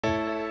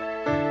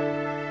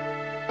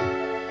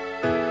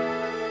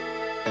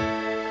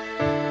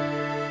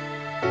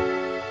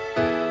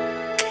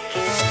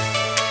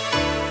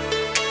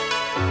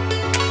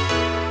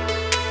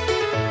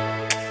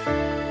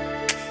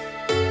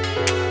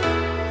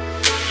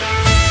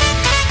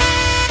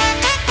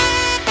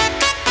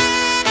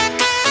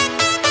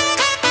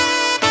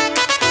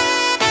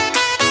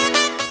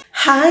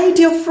My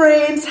dear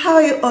friends, how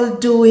are you all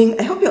doing?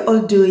 I hope you're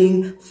all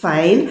doing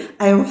fine.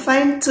 I am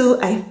fine too,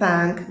 I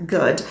thank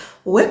God.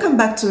 Welcome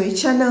back to my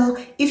channel.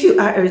 If you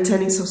are a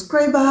returning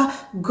subscriber,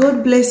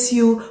 God bless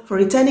you for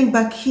returning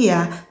back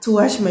here to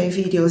watch my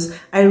videos.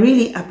 I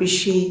really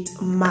appreciate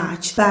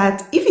much.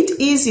 But if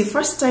it is your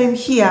first time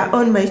here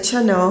on my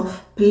channel,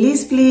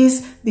 please,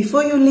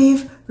 before you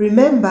leave,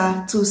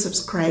 remember to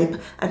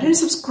subscribe. And when you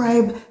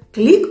subscribe,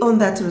 click on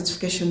that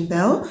notification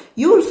bell.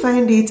 You will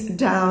find it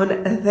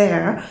down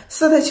there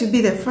so that you'll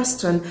be the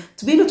first one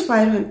to be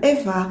notified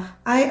whenever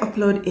I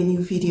upload a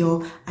new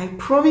video. I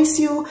promise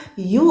you,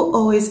 you will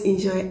always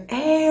enjoy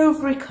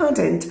every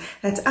content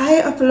that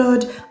I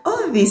upload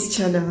on this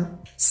channel.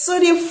 So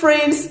dear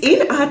friends,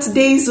 in our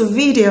today's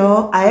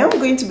video, I am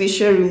going to be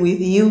sharing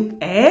with you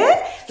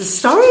the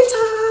story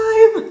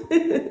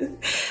time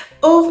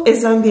of a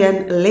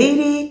Zambian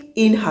lady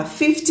in her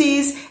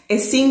 50s, a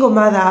single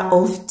mother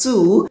of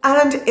 2,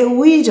 and a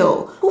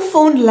widow who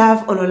found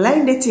love on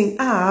online dating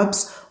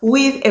apps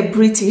with a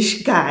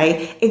British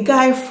guy, a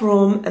guy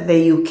from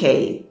the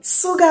UK.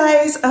 So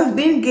guys, I've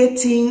been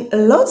getting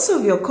lots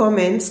of your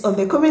comments on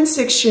the comment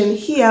section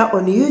here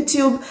on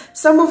YouTube.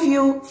 Some of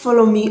you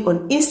follow me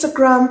on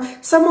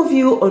Instagram, some of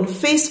you on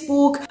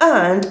Facebook,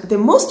 and the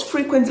most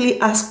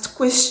frequently asked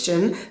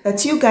question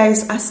that you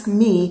guys ask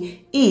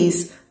me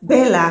is,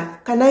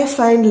 Bella, can I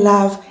find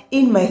love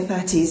in my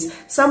 30s?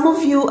 Some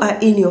of you are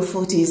in your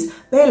 40s.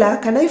 Bella,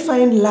 can I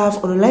find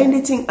love on online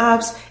dating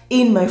apps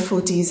in my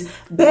 40s?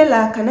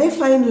 Bella, can I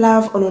find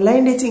love on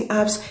online dating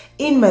apps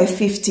in my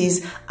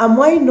 50s? Am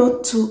I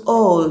not too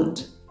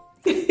old?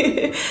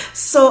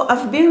 So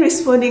I've been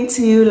responding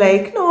to you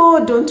like,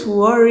 no, don't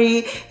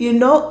worry. You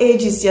know,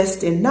 age is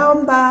just a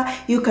number.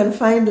 You can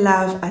find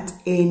love at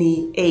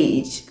any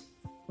age.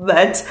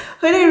 But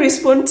when I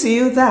respond to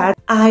you that,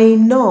 I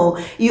know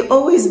you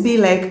always be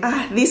like,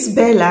 this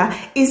Bella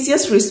is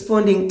just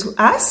responding to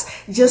us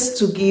just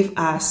to give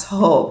us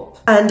hope.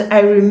 And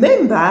I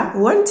remember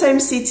one time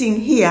sitting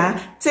here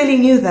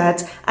telling you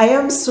that I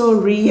am so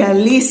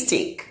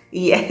realistic.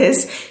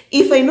 Yes,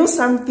 if I know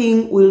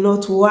something will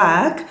not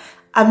work,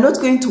 I'm not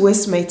going to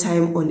waste my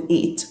time on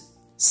it.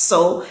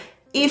 So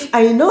if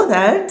I know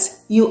that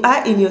you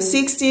are in your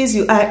 60s,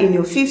 you are in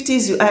your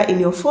 50s, you are in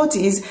your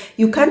 40s,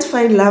 you can't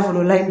find love on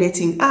online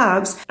dating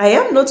apps, I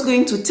am not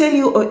going to tell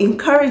you or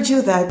encourage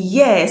you that,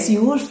 yes,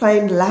 you will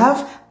find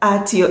love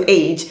at your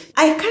age.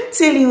 I can't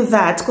tell you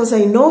that because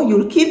I know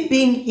you'll keep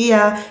being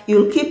here,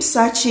 you'll keep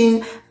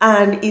searching,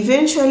 and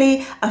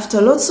eventually,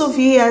 after lots of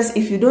years,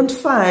 if you don't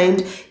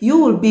find, you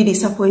will be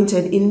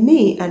disappointed in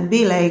me and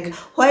be like,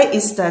 why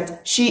is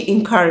that she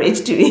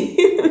encouraged me?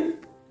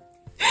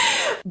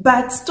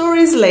 But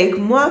stories like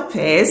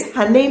Mwape's,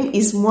 her name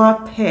is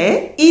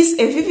Mwape, is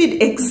a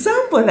vivid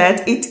example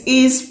that it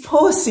is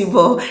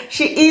possible.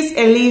 She is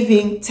a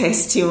living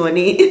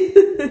testimony.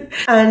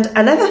 And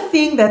another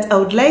thing that I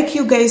would like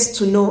you guys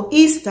to know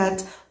is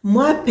that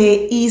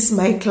Mwape is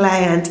my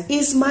client,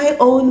 is my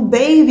own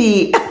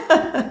baby.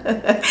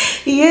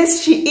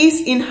 Yes, she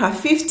is in her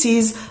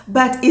 50s,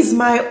 but is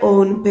my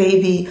own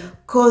baby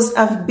because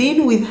I've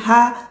been with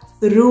her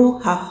through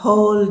her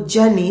whole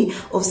journey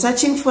of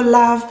searching for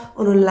love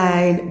on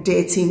online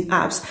dating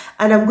apps.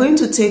 And I'm going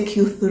to take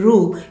you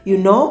through, you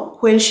know,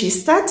 when she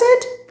started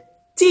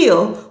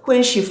till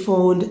when she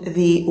found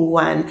the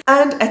one.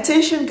 And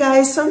attention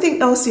guys,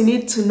 something else you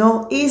need to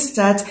know is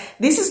that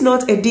this is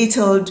not a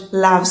detailed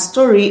love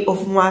story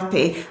of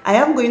Mwape. I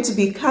am going to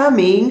be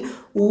coming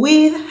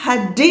with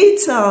her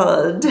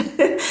detailed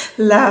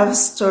love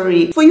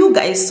story for you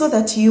guys so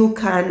that you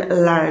can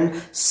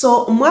learn.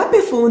 So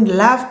Mwape found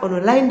love on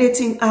online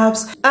dating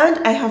apps,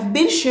 and I have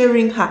been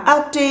sharing her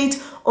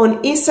update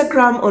on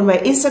Instagram, on my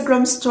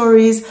Instagram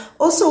stories.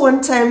 Also one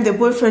time the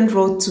boyfriend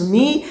wrote to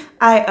me,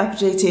 I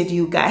updated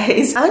you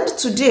guys. And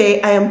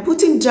today I am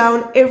putting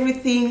down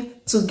everything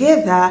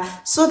together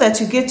so that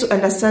you get to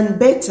understand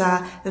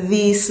better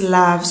this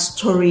love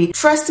story.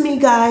 Trust me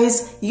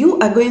guys, you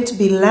are going to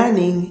be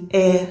learning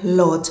a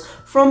lot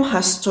from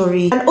her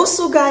story. And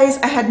also guys,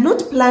 I had not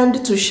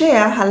planned to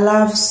share her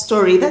love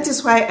story. That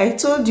is why I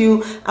told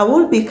you I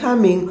will be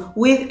coming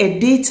with a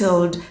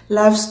detailed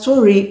love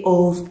story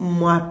of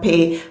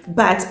Mwape.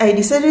 But I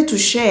decided to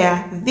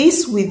share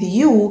this with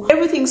you.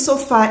 Everything so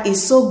far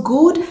is so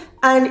good,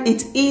 and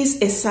it is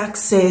a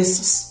success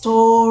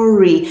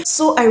story.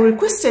 So I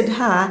requested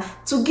her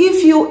to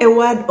give you a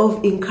word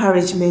of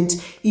encouragement,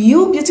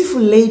 you beautiful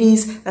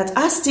ladies that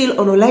are still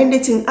on online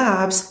dating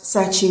apps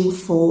searching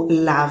for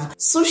love.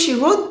 So she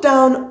wrote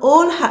down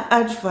all her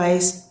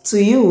advice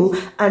to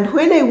you, and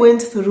when I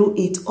went through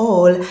it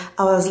all,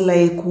 I was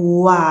like,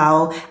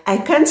 wow, I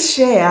can't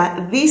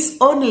share this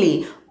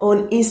only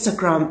on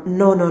Instagram.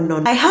 No.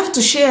 I have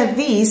to share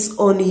this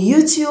on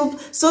YouTube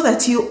so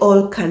that you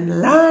all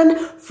can learn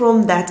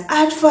from that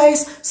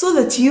advice, so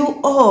that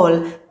you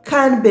all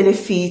can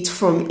benefit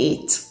from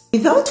it.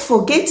 Without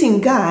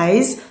forgetting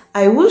guys,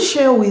 I will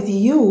share with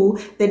you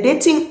the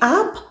dating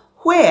app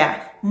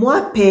where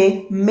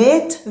Mwape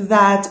met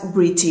that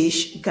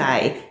British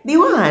guy, the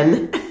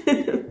one.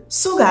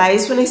 So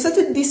guys, when I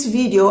started this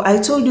video, I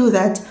told you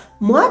that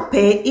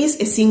Mwape is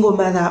a single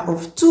mother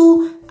of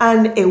 2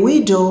 and a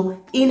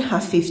widow in her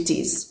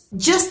 50s.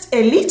 Just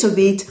a little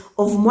bit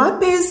of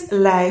Mwape's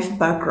life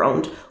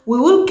background. We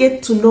will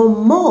get to know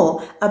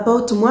more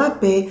about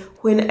Mwape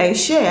when I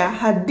share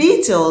her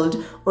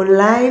detailed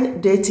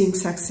online dating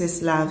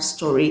success love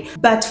story.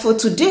 But for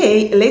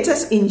today, let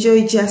us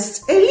enjoy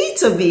just a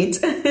little bit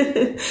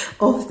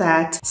of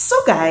that. So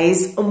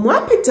guys,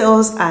 Mwape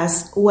tells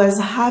us was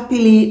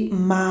happily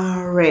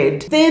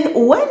married. Then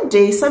one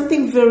day,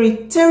 something very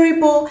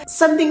terrible,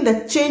 something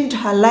that changed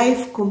her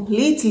life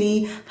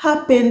completely,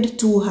 happened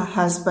to her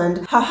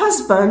husband. Her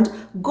husband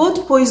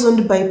got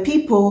poisoned by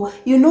people,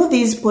 you know,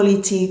 these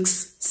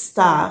politics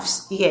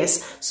staffs.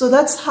 Yes, so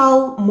that's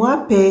how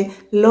Mwape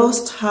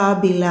lost her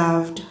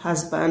beloved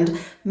husband.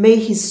 May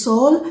his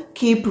soul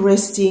keep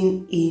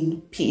resting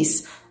in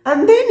peace.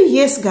 And then,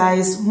 yes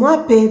guys,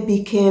 Mwape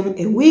became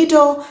a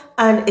widow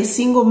and a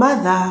single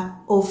mother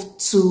of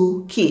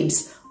 2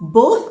 kids.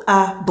 Both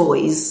are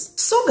boys.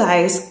 So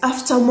guys,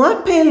 after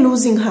Mwape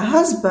losing her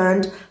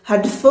husband,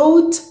 had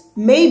thought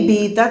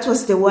maybe that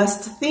was the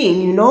worst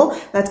thing, you know,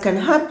 that can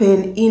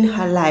happen in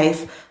her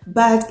life.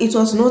 But it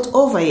was not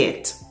over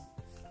yet.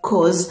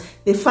 Because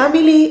the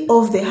family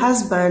of the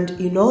husband,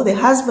 you know, the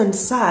husband's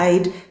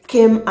side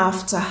came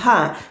after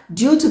her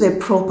due to the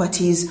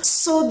properties.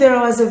 So there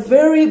was a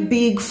very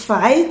big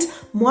fight.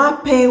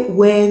 Mwape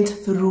went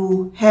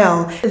through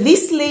hell.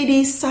 This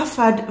lady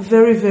suffered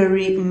very,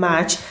 very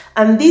much.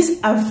 And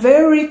these are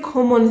very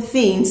common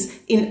things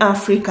in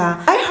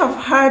Africa. I have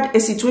heard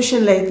a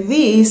situation like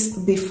this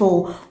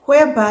before,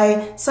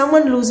 whereby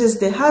someone loses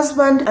the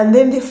husband and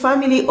then the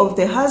family of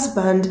the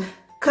husband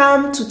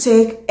come to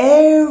take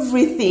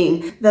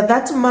everything that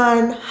that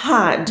man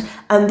had.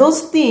 And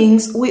those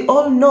things, we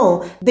all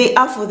know, they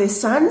are for the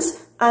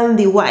sons and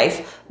the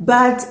wife,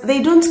 but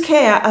they don't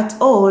care at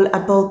all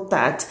about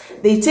that.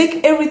 They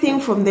take everything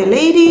from the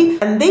lady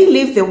and they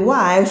leave the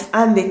wife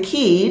and the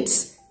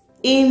kids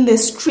in the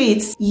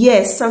streets.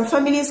 Yes, some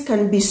families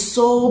can be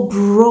so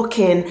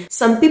broken.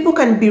 Some people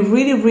can be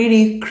really,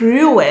 really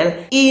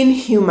cruel,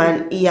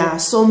 inhuman. Yeah,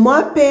 so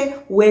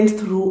Mwape went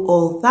through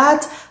all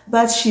that,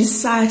 but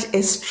she's such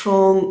a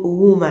strong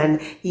woman.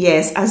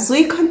 Yes, as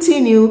we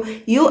continue,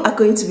 you are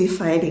going to be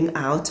finding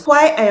out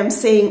why I am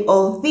saying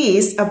all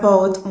this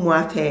about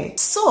Mwape.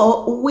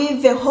 So,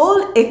 with the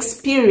whole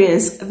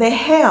experience, the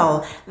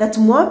hell that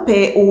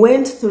Mwape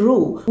went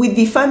through with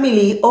the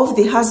family of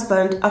the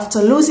husband after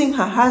losing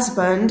her husband,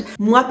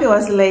 Mwape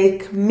was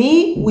like,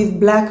 me with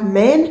black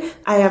men,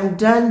 I am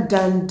done.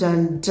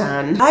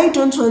 I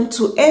don't want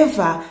to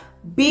ever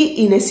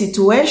be in a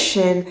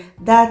situation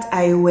that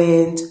I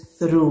went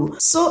through.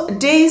 So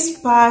days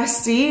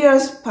passed,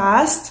 years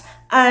passed,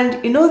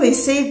 and you know, they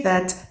say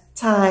that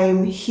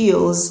time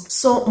heals.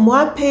 So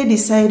Mwape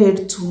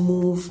decided to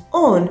move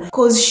on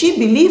because she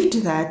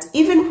believed that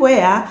even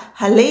where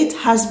her late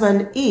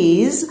husband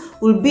is,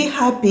 will be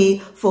happy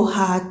for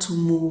her to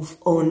move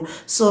on.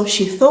 So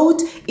she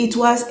thought it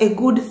was a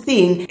good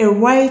thing, a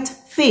right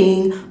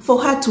thing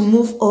for her to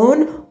move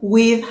on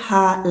with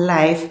her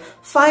life.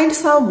 Find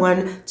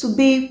someone to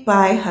be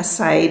by her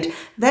side.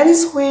 That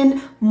is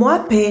when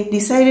Mwape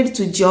decided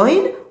to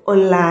join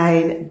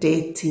online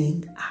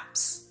dating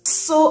apps.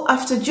 So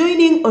after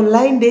joining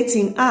online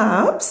dating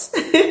apps,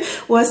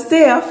 was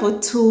there for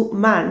 2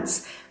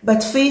 months,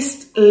 but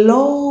faced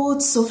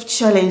loads of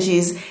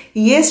challenges.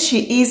 Yes,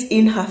 she is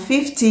in her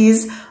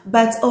 50s,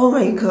 but oh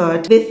my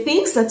God, the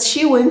things that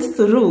she went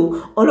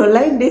through on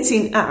online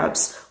dating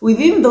apps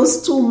within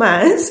those 2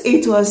 months,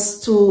 it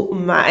was too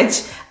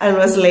much. I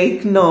was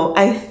like, no,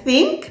 I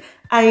think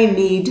I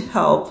need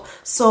help.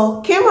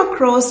 So came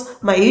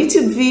across my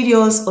YouTube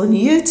videos on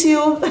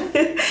YouTube,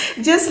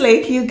 just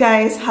like you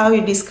guys, how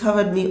you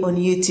discovered me on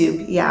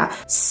YouTube. Yeah,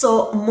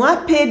 so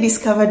Mwape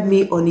discovered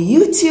me on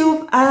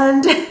YouTube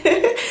and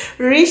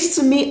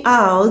reached me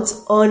out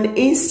on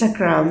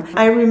Instagram.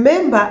 I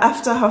remember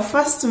after her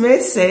first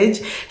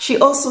message, she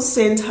also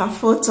sent her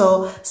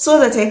photo so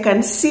that I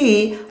can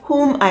see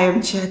whom I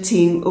am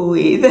chatting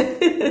with.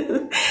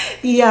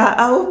 Yeah,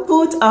 I'll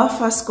put our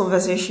first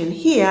conversation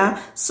here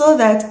so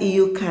that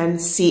you can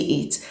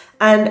see it.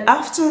 And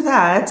after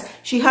that,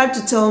 she had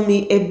to tell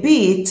me a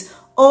bit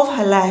of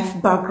her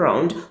life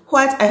background,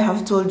 what I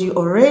have told you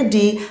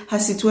already, her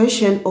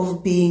situation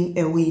of being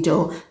a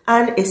widow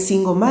and a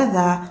single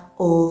mother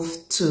of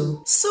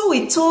 2. So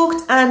we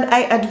talked and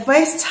I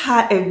advised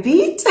her a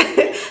bit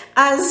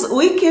as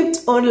we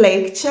kept on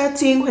like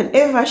chatting.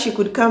 Whenever she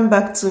could come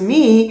back to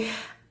me,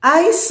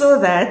 I saw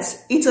that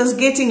it was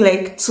getting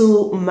like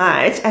too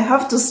much. I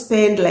have to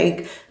spend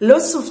like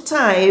lots of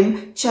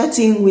time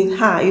chatting with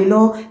her, you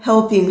know,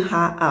 helping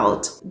her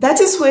out. That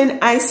is when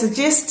I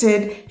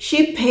suggested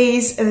she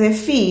pays the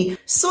fee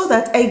so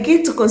that I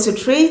get to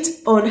concentrate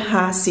on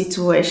her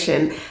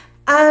situation.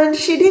 And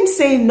she didn't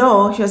say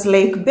no. She was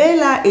like,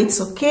 Bella, it's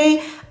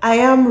okay. I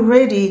am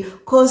ready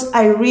because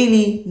I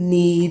really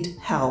need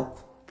help.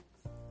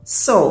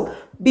 So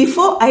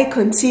before I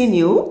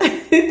continue,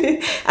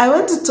 I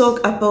want to talk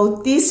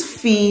about this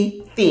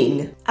fee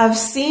thing. I've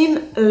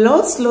seen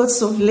lots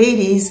of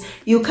ladies,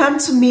 you come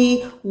to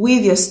me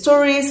with your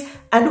stories,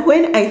 and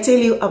when I tell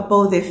you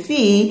about the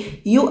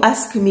fee, you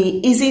ask me,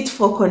 is it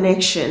for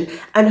connection?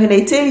 And when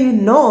I tell you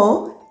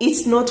no,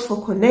 it's not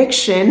for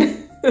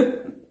connection,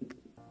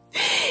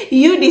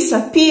 you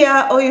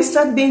disappear, or you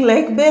start being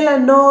like, Bella,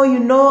 no, you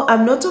know,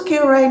 I'm not okay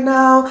right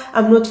now,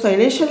 I'm not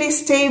financially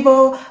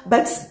stable,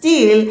 but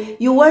still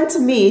you want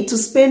me to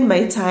spend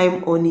my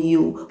time on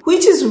you,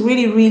 which is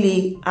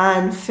really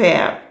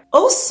unfair.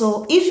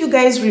 Also, if you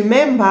guys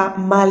remember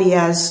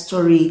Malia's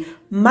story,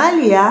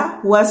 Malia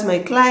was my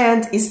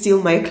client, is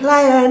still my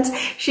client.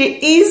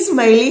 She is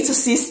my little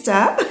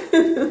sister.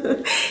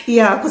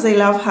 Yeah, because I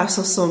love her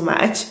so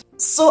much.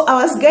 So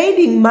I was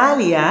guiding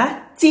Malia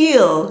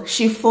till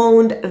she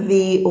found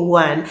the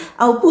one.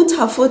 I'll put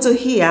her photo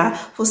here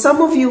for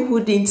some of you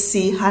who didn't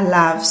see her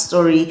love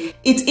story.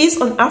 It is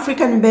on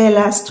African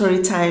Bella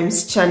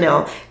Storytimes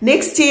channel.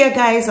 Next year,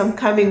 guys, I'm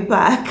coming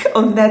back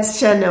on that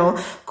channel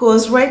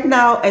because right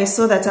now I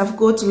saw that I've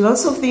got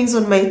lots of things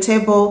on my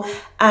table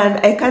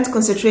and I can't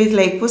concentrate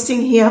like posting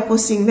here,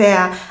 posting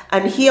there,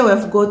 and here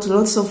we've got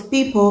lots of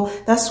people.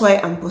 That's why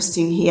I'm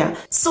posting here.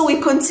 So we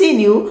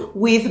continue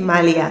with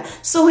Malia.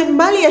 So when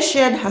Malia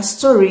shared her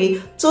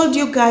story, told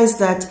you guys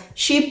that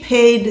she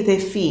paid the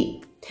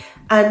fee,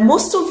 and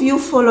most of you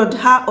followed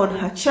her on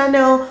her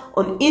channel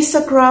on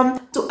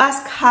Instagram to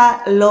ask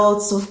her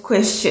lots of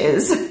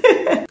questions.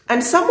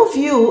 And some of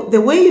you,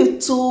 the way you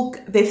took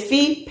the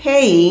fee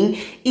paying,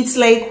 it's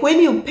like when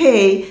you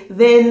pay,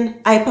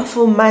 then I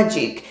perform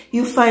magic.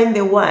 You find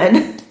the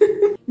one.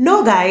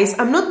 No, guys,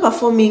 I'm not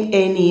performing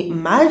any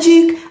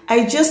magic.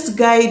 I just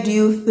guide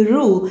you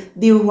through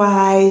the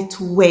right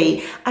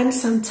way. And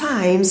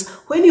sometimes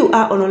when you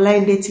are on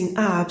online dating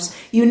apps,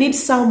 you need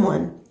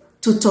someone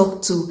to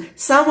talk to,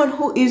 someone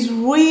who is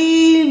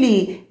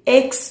really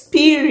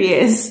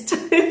experienced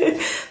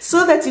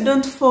so that you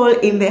don't fall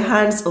in the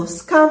hands of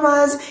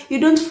scammers, you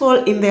don't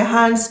fall in the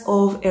hands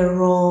of a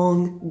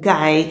wrong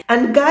guy.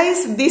 And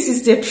guys, this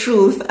is the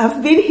truth.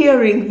 I've been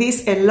hearing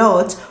this a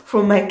lot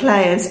from my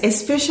clients,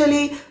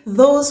 especially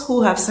those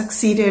who have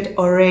succeeded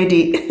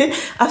already.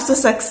 After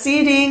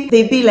succeeding,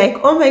 they be like,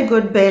 oh my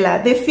God,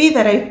 Bella, the fee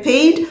that I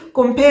paid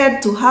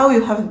compared to how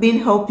you have been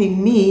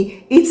helping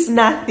me, it's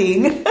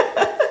nothing.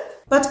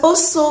 But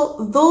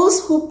also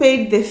those who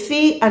paid the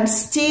fee and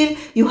still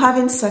you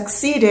haven't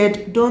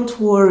succeeded, don't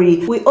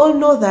worry. We all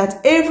know that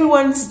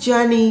everyone's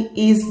journey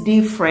is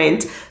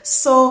different.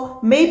 So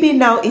maybe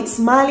now it's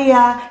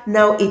Malia,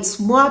 now it's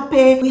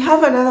Mwape. We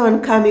have another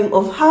one coming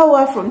of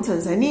Hawa from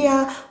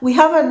Tanzania. We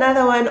have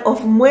another one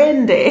of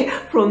Mwende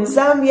from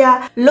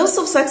Zambia. Lots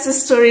of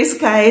success stories,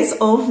 guys,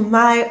 of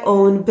my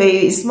own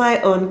babies,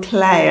 my own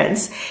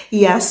clients.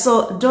 Yeah,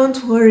 so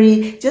don't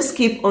worry, just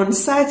keep on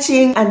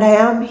searching, and I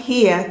am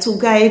here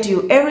to guide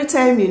you every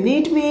time you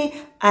need me.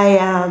 I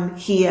am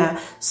here.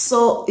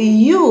 So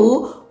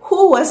you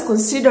who was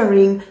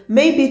considering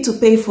maybe to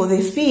pay for the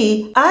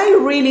fee, I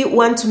really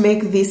want to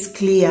make this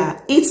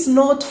clear. It's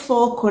not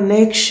for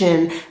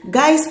connection.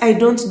 Guys, I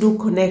don't do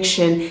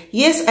connection.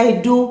 Yes, I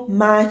do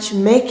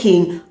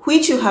matchmaking,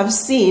 which you have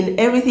seen.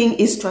 Everything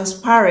is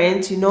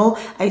transparent, you know.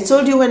 I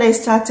told you when I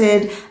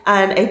started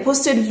and I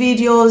posted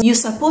videos. You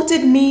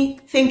supported me.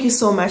 Thank you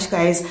so much,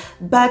 guys.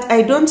 But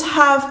I don't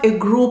have a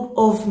group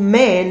of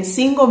men,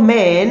 single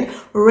men,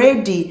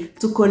 ready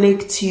to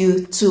connect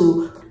you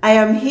to. I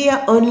am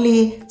here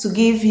only to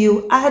give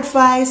you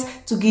advice,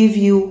 to give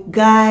you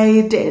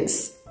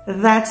guidance.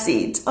 That's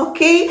it,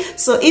 okay?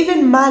 So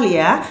even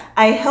Malia,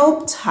 I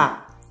helped her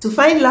to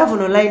find love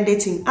on online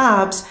dating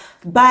apps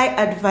by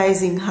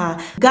advising her.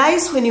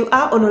 Guys, when you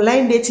are on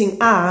online dating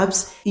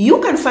apps,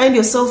 you can find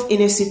yourself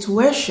in a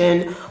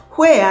situation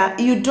where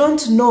you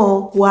don't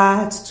know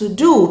what to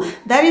do.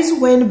 That is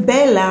when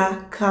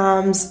Bella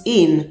comes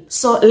in.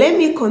 So let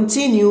me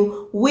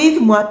continue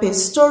with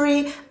Mwape's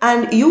story,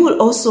 and you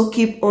will also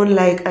keep on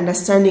like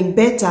understanding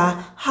better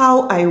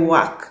how I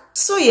work.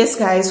 So yes,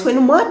 guys,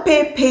 when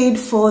Mwape paid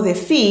for the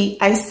fee,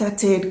 I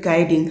started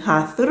guiding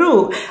her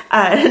through,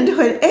 and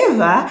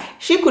whenever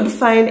she could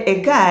find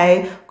a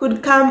guy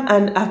could come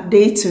and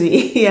update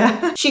me.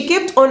 Yeah, she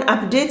kept on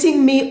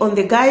updating me on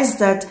the guys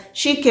that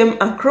she came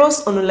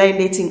across on online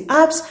dating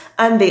apps,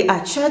 and they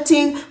are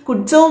chatting,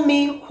 could tell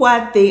me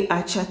what they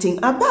are chatting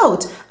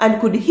about, and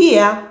could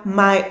hear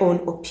my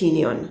own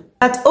opinion.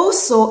 But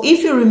also,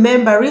 if you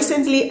remember,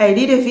 recently I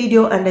did a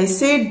video and I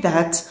said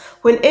that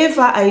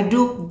whenever I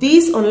do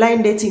these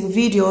online dating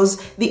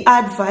videos, the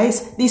advice,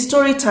 the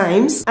story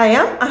times, I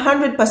am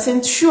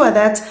 100% sure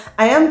that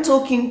I am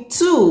talking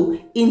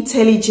to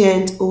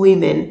intelligent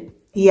women.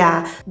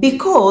 Yeah,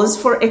 because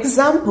for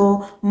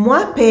example,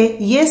 Mwape,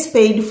 yes,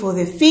 paid for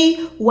the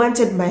fee,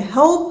 wanted my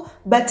help,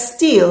 but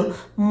still,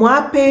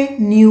 Mwape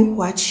knew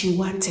what she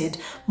wanted.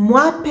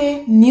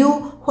 Mwape knew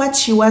what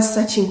she was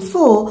searching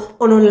for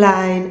on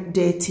online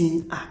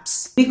dating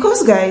apps.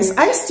 Because guys,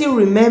 I still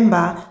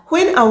remember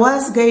when I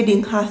was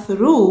guiding her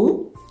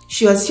through,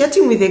 she was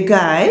chatting with a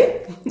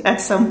guy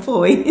at some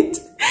point.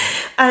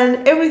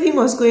 And everything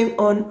was going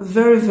on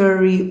very,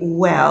 very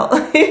well.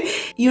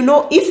 You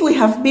know, if we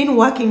have been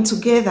working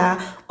together,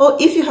 or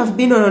if you have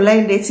been on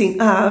online dating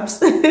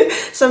apps,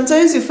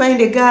 sometimes you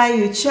find a guy,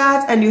 you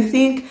chat, and you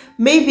think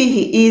maybe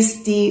he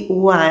is the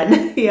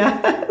one.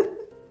 Yeah.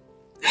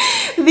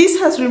 This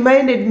has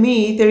reminded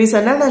me, there is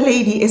another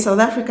lady, a South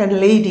African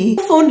lady,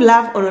 who found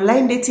love on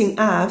online dating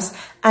apps,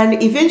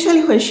 and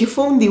eventually when she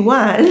found the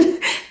one,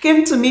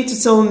 came to me to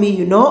tell me,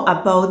 you know,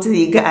 about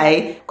the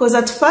guy. Because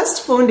at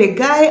first found a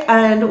guy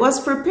and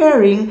was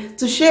preparing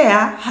to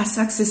share her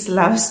success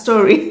love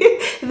story.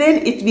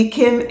 Then it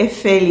became a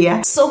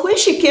failure. So when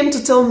she came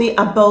to tell me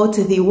about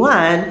the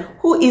one,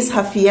 who is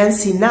her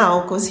fiancé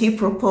now, because he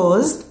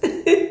proposed,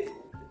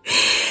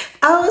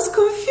 I was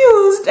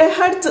confused. I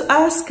had to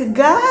ask,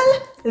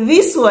 girl,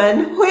 this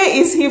one, where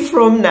is he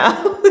from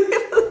now?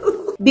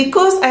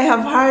 Because I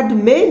have heard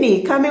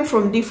many coming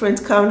from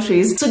different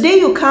countries. Today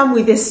you come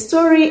with a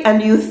story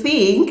and you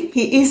think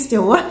he is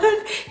the one,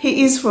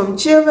 he is from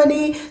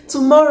Germany,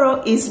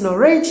 tomorrow is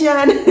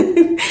Norwegian,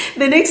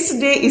 the next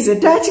day is a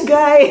Dutch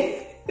guy.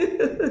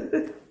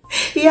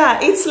 Yeah,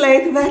 it's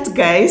like that,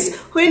 guys.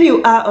 When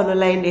you are on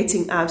online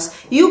dating apps,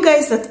 you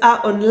guys that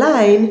are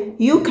online,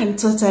 you can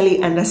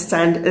totally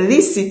understand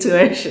this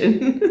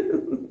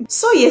situation.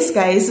 So yes,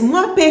 guys,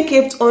 Mwape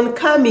kept on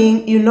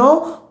coming, you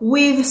know,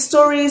 with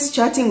stories,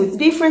 chatting with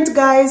different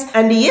guys.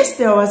 And yes,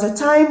 there was a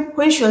time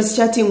when she was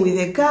chatting with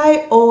a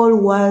guy, all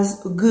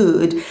was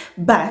good.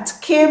 But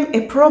came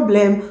a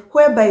problem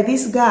whereby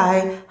this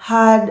guy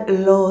had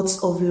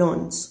lots of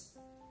loans.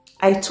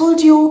 I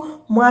told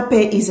you,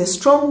 Mwape is a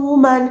strong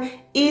woman,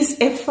 is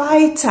a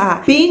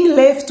fighter, being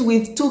left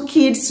with 2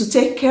 kids to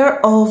take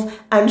care of,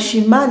 and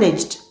she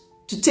managed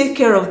to take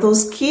care of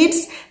those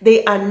kids.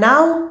 They are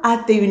now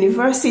at the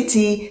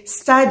university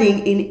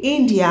studying in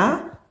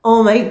India.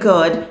 Oh my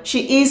God,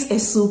 she is a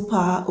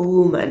super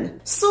woman.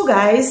 So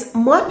guys,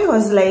 Mwape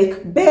was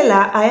like,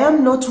 Bella, I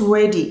am not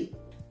ready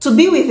to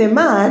be with a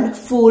man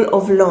full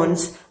of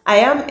loans. I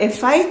am a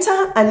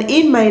fighter, and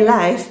in my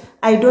life,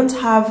 I don't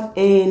have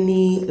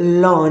any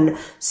loan.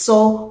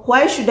 So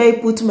why should I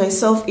put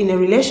myself in a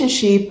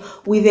relationship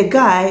with a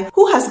guy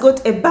who has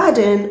got a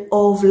burden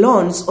of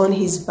loans on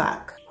his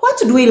back? What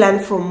did we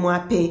learn from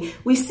Mwape?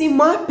 We see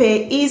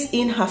Mwape is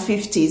in her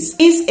 50s,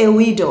 is a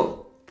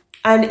widow,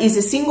 and is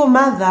a single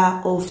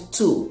mother of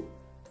 2.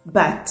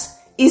 But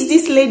is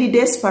this lady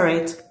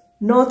desperate?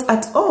 Not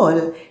at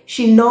all.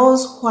 She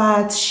knows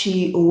what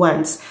she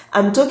wants.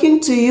 I'm talking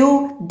to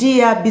you,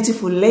 dear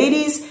beautiful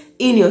ladies,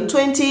 in your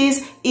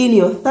 20s, in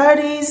your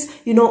 30s,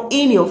 you know,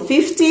 in your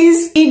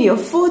 50s, in your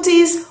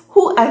 40s,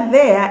 who are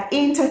there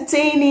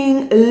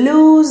entertaining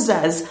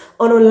losers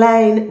on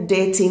online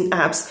dating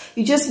apps.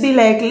 You just be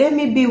like, let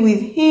me be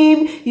with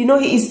him, you know,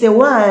 he is the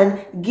one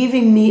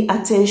giving me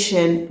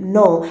attention.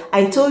 No,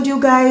 I told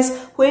you guys,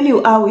 when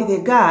you are with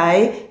a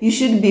guy, you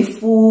should be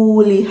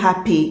fully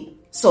happy.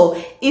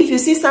 So if you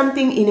see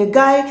something in a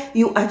guy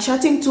you are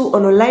chatting to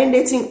on online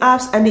dating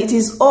apps and it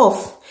is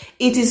off,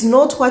 it is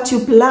not what you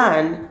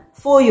plan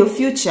for your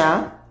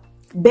future,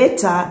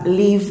 better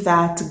leave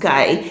that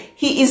guy.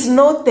 He is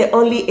not the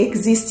only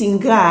existing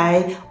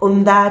guy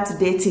on that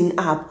dating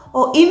app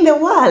or in the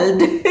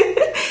world.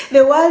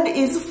 The world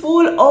is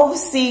full of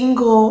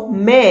single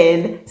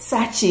men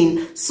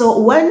searching. So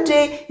one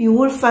day you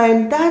will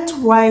find that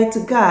right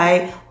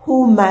guy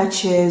who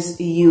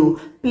matches you.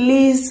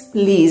 Please,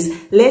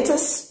 please, let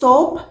us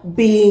stop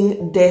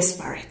being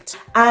desperate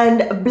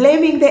and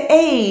blaming the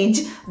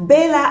age.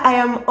 Bella, I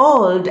am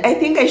old. I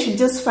think I should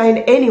just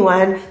find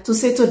anyone to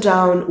settle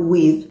down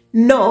with.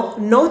 No,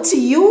 not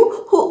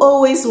you who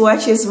always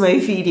watches my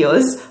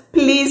videos.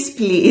 Please,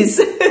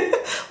 please.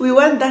 We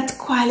want that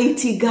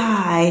quality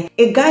guy.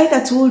 A guy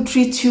that will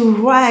treat you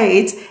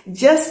right,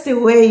 just the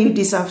way you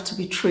deserve to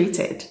be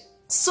treated.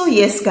 So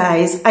yes,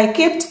 guys, I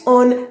kept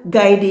on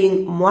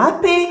guiding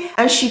Mwape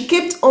and she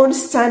kept on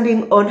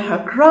standing on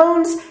her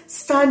grounds,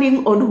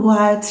 standing on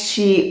what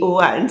she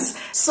wants.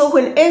 So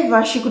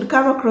whenever she could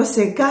come across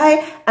a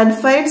guy and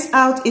finds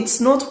out it's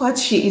not what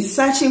she is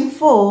searching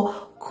for,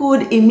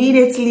 could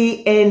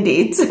immediately end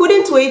it.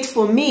 Couldn't wait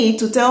for me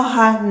to tell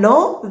her,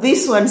 no,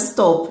 this one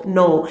stop.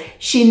 No,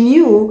 she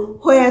knew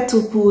where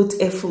to put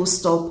a full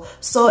stop.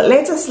 So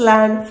let us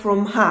learn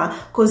from her,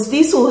 because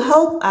this will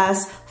help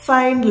us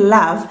find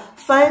love,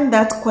 find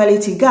that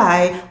quality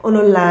guy on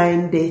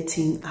online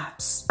dating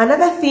apps.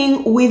 Another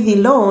thing with the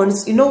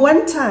loans, you know,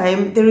 one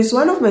time there is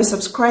one of my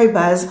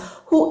subscribers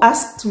who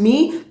asked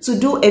me to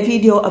do a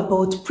video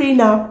about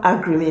prenup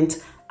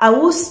agreement. I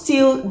will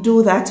still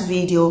do that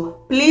video.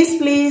 Please,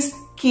 please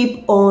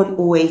keep on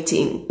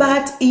waiting.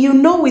 But you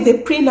know, with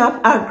a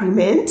prenup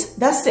agreement,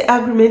 that's the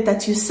agreement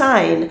that you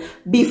sign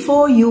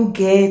before you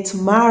get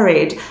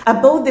married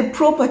about the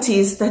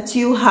properties that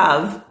you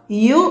have,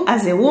 you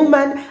as a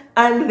woman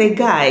and the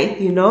guy,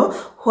 you know,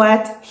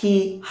 what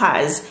he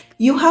has.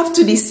 You have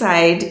to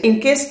decide in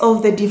case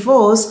of the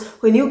divorce,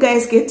 when you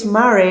guys get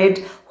married,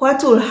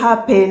 what will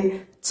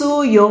happen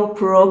to your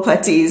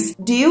properties.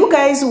 Do you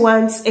guys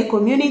want a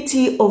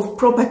community of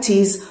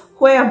properties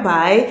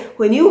whereby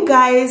when you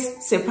guys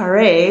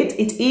separate,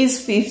 it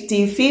is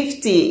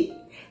 50-50.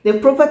 The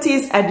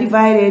properties are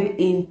divided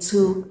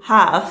into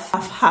half.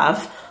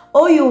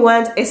 Or you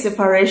want a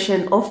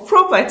separation of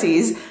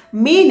properties,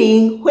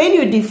 meaning when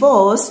you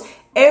divorce,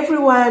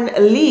 everyone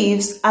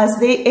leaves as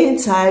they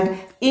entered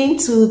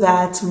into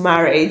that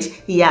marriage.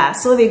 Yeah,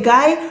 so the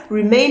guy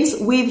remains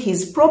with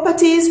his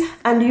properties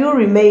and you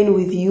remain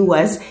with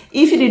yours.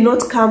 If you did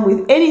not come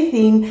with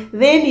anything,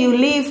 then you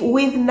leave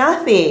with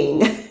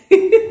nothing.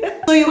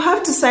 So you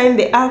have to sign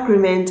the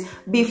agreement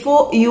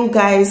before you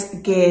guys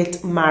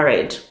get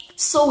married.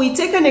 So we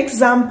take an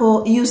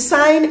example. You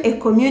sign a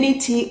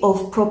community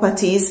of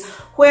properties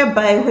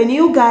whereby when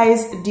you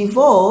guys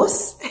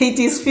divorce, it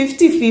is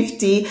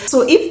 50-50.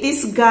 So if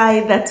this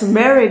guy that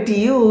married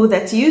you,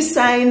 that you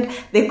signed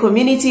the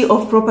community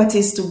of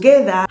properties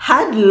together,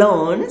 had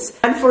loans,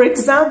 and for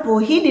example,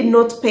 he did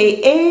not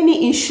pay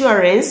any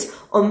insurance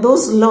on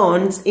those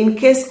loans in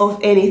case of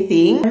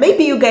anything,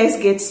 maybe you guys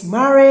get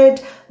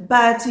married,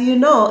 but you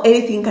know,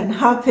 anything can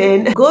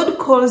happen. God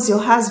calls your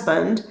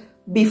husband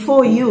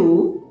before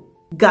you.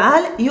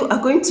 Girl, you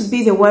are going to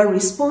be the one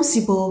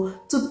responsible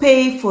to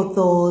pay for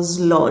those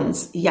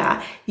loans.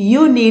 Yeah,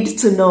 you need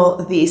to know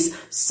this.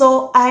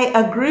 So I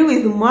agree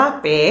with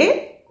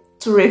Mwape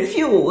to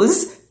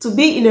refuse to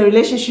be in a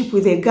relationship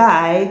with a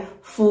guy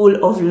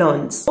full of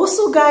loans.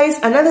 Also, guys,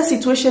 another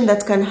situation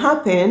that can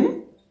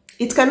happen,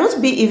 it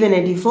cannot be even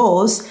a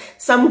divorce.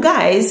 Some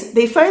guys,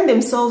 they find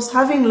themselves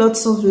having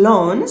lots of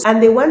loans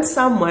and they want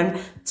someone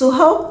to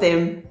help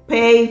them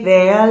pay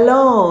their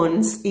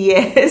loans.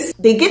 Yes,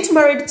 they get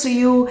married to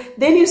you,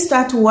 then you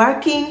start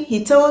working.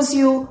 He tells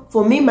you,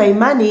 for me, my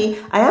money,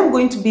 I am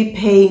going to be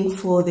paying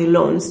for the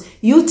loans.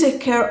 You take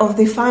care of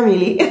the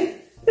family.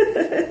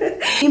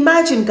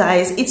 Imagine,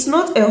 guys, it's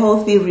not a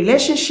healthy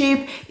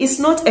relationship. It's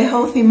not a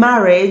healthy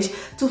marriage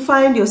to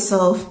find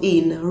yourself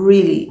in,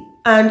 really.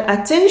 And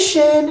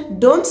attention,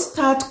 don't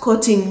start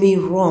quoting me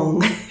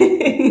wrong.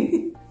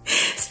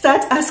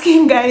 Start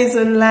asking guys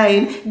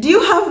online, do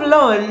you have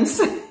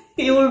loans?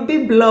 You will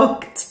be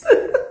blocked.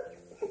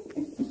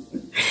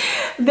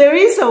 There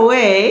is a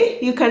way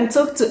you can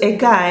talk to a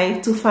guy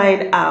to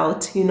find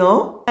out, you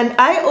know. And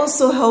I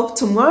also help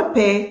to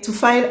Mwape to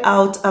find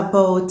out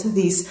about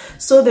this.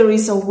 So there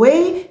is a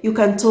way you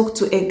can talk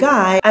to a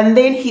guy and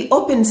then he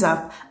opens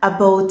up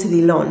about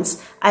the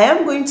loans. I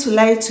am going to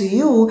lie to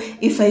you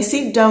if I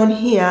sit down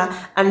here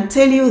and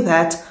tell you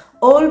that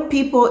all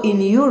people in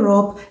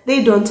Europe,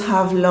 they don't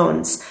have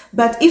loans.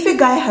 But if a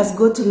guy has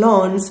got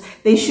loans,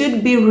 they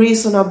should be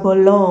reasonable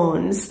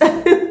loans.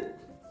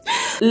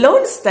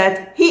 Loans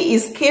that he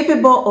is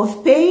capable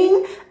of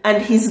paying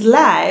and his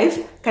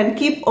life can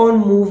keep on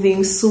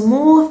moving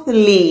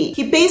smoothly.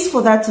 He pays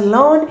for that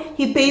loan,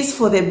 he pays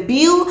for the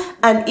bill,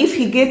 and if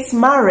he gets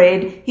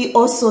married, he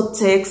also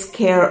takes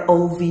care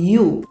of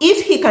you.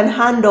 If he can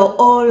handle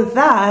all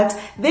that,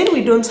 then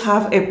we don't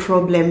have a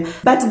problem.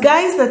 But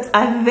guys that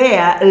are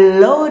there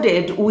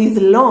loaded with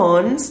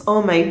loans,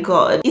 oh my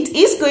God, it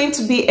is going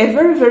to be a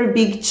very, very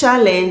big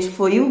challenge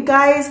for you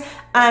guys,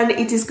 and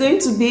it is going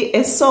to be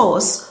a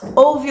source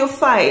of your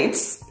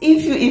fights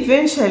if you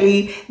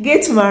eventually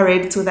get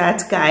married to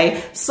that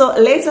guy. So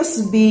let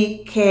us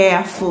be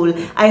careful.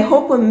 I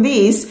hope on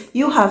this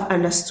you have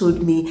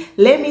understood me.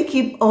 Let me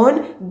keep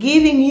on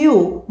giving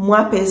you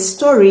Mwape's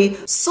story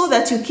so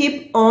that you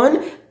keep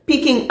on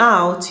picking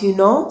out, you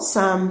know,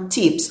 some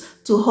tips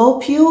to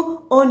help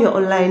you on your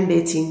online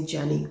dating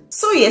journey.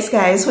 So yes,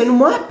 guys, when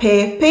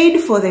Mwape paid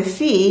for the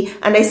fee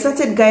and I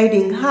started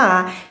guiding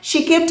her,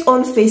 she kept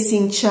on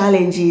facing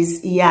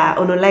challenges, yeah,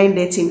 on online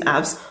dating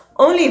apps.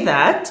 Only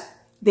that,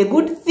 the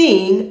good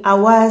thing, I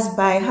was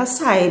by her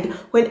side.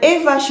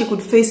 Whenever she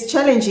could face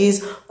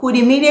challenges, could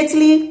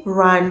immediately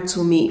run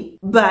to me.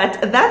 But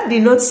that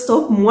did not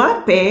stop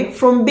Mwape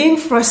from being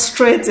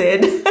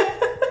frustrated.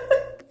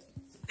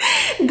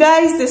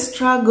 Guys, the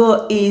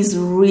struggle is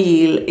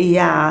real,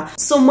 yeah.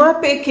 So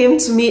Mwape came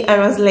to me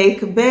and was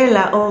like,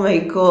 Bella, oh my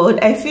God,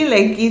 I feel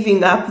like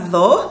giving up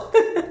though.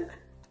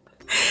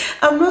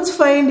 I'm not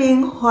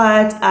finding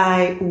what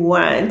I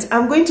want.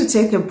 I'm going to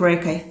take a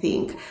break, I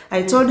think.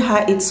 I told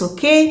her it's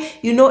okay.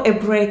 You know, a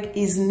break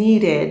is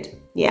needed.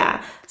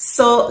 Yeah.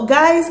 So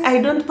guys,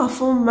 I don't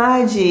perform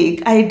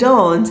magic. I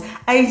don't.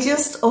 I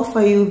just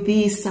offer you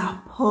the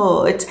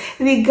support,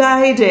 the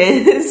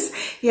guidance.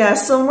 Yeah.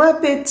 So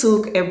Mwape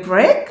took a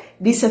break,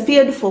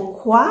 disappeared for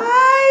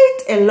quite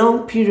a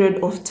long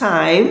period of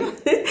time.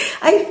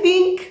 I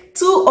think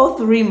 2 or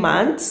 3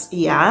 months,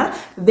 yeah,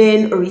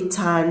 then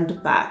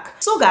returned back.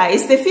 So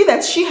guys, the fee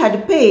that she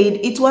had paid,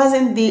 it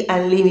wasn't the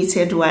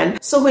unlimited one.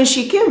 So when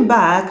she came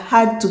back,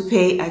 had to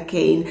pay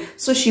again.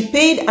 So she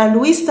paid and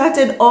we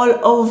started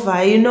all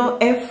over, you know,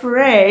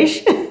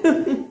 afresh.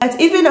 But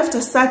even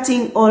after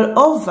starting all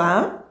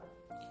over,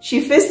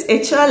 she faced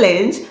a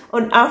challenge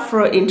on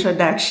Afro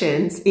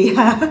introductions.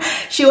 Yeah,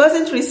 she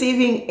wasn't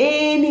receiving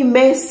any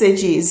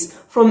messages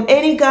from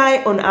any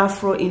guy on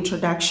Afro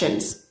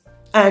introductions.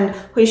 And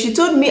when she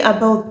told me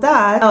about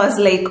that, I was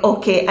like,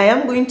 okay, I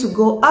am going to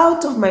go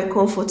out of my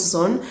comfort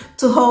zone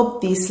to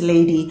help this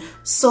lady.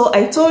 So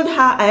I told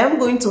her, I am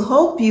going to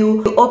help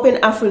you open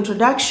Afro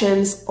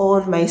Introductions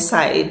on my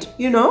side,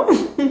 you know.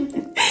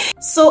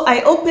 So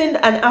I opened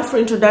an Afro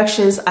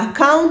Introductions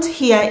account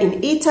here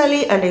in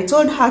Italy, and I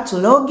told her to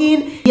log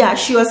in. Yeah,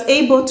 she was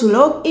able to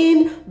log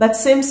in, but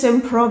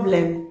same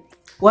problem.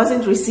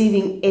 Wasn't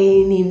receiving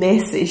any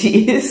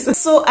messages.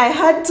 So I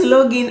had to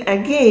log in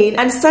again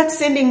and start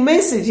sending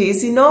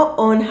messages, you know,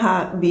 on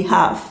her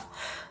behalf.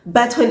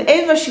 But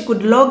whenever she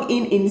could log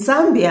in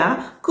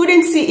Zambia,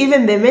 couldn't see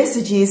even the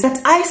messages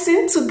that I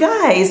sent to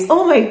guys.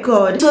 Oh my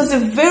God. It was a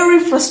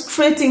very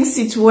frustrating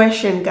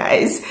situation,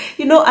 guys.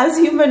 You know, as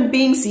human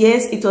beings,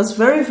 yes, it was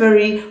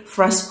very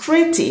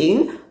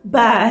frustrating.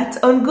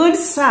 But on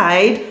God's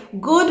side,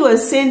 God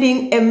was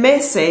sending a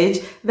message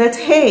that,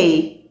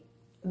 hey,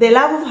 the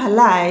love of her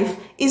life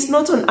is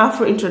not on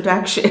Afro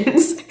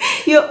Introductions.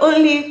 You're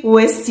only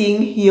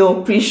wasting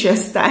your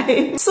precious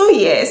time. So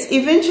yes,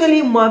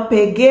 eventually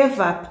Mwape gave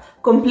up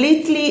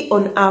completely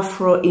on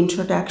Afro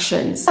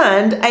Introductions.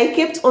 And I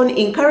kept on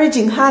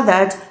encouraging her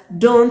that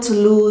don't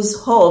lose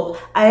hope.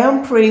 I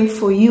am praying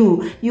for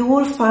you. You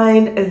will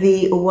find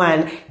the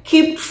one.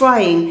 Keep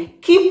trying.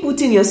 Keep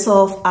putting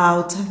yourself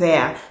out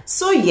there.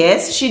 So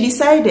yes, she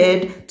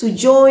decided to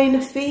join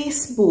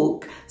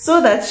Facebook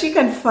so that she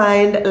can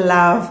find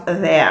love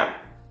there.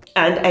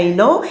 And I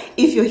know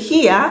if you're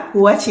here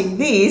watching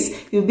this,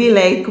 you'll be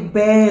like,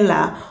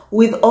 Bella,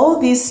 with all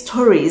these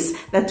stories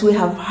that we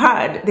have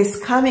heard, the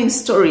scamming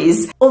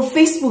stories of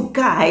Facebook,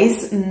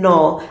 guys,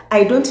 no,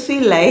 I don't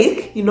feel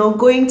like, you know,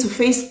 going to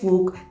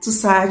Facebook to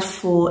search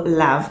for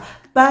love.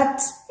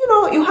 But, you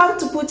know, you have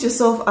to put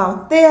yourself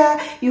out there.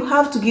 You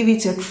have to give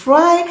it a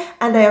try.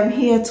 And I am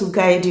here to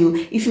guide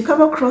you. If you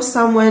come across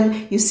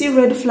someone, you see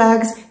red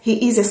flags,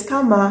 he is a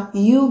scammer,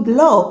 you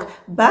block.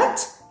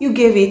 But you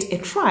gave it a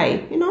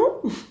try, you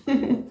know.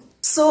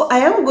 So I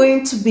am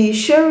going to be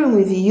sharing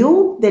with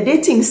you the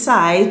dating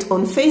site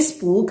on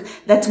Facebook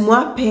that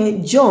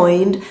Mwape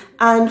joined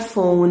and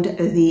found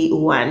the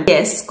one.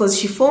 Yes, because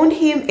she found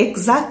him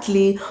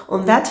exactly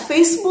on that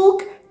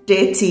Facebook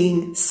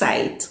dating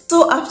site.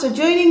 So after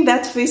joining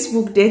that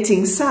Facebook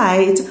dating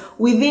site,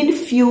 within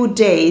few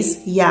days,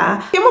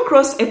 yeah, came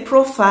across a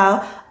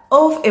profile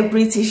of a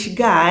British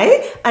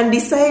guy and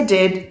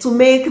decided to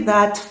make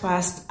that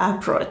first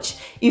approach.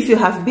 If you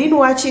have been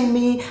watching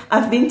me,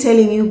 I've been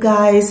telling you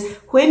guys,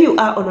 when you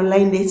are on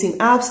online dating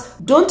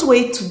apps, don't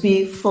wait to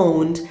be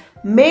found.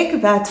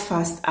 Make that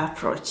first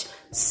approach.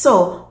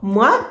 So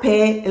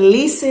Mwape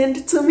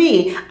listened to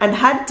me and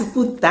had to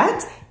put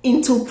that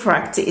into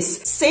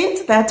practice.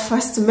 Sent that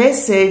first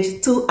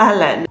message to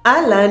Alan.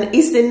 Alan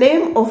is the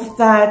name of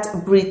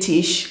that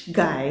British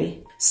guy.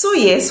 So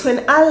yes,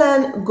 when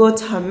Alan got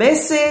her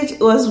message,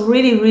 was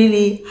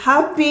really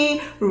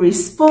happy,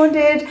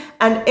 responded,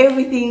 and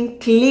everything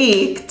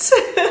clicked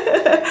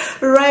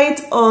right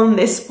on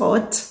the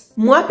spot.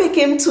 Mwape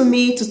came to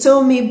me to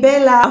tell me,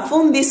 Bella, I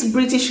found this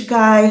British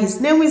guy. His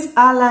name is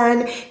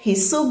Alan.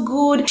 He's so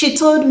good. She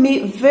told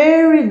me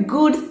very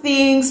good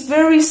things,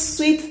 very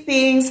sweet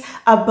things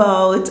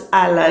about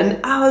Alan.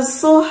 I was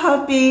so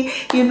happy,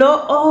 you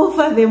know,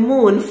 over the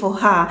moon for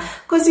her.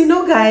 Because, you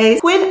know,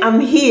 guys, when I'm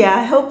here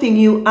helping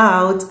you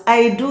out,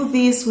 I do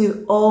this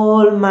with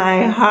all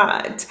my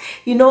heart,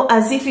 you know,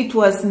 as if it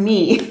was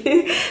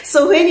me.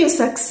 So when you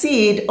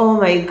succeed, oh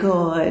my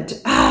God,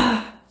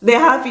 the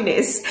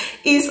happiness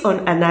is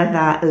on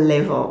another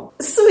level.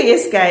 So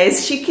yes,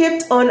 guys, she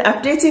kept on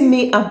updating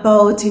me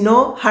about, you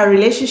know, her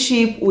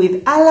relationship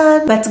with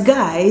Alan. But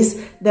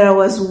guys, there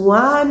was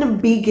one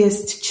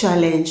biggest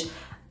challenge.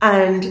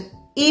 And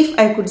if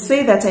I could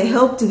say that I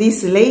helped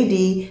this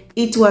lady,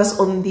 it was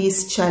on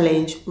this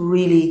challenge,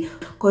 really.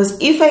 Because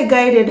if I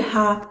guided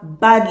her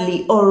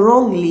badly or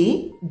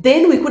wrongly,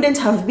 then we couldn't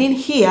have been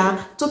here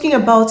talking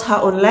about her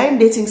online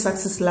dating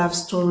success love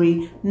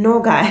story.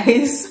 No,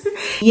 guys.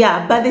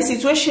 Yeah, but the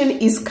situation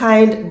is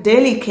kind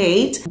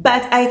delicate,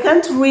 but I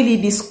can't really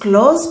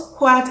disclose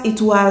what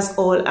it was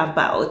all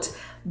about.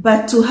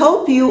 But to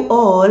help you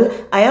all,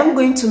 I am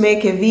going to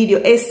make a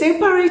video, a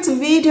separate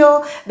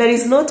video that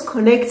is not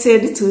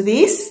connected to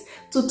this,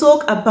 to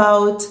talk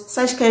about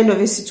such kind of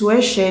a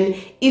situation.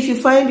 If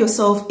you find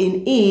yourself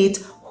in it,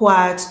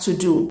 what to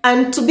do.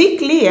 And to be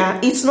clear,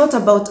 it's not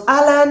about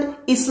Alan,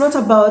 it's not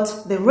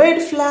about the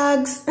red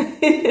flags,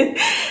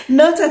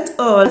 not at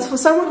all. As for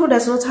someone who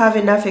does not have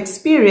enough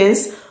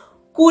experience,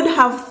 could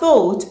have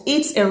thought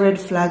it's a red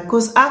flag,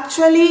 because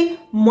actually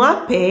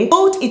Mwape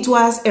thought it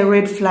was a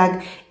red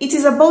flag. It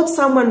is about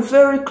someone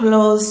very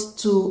close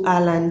to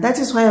Alan. That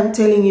is why I'm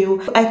telling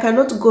you, I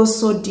cannot go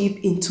so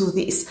deep into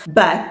this.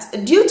 But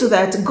due to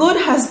that, God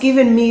has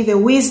given me the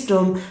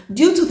wisdom.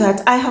 Due to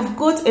that, I have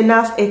got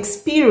enough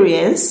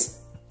experience.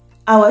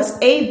 I was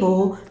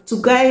able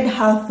to guide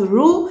her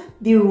through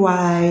the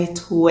right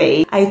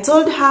way. I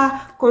told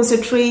her,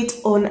 concentrate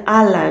on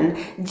Alan.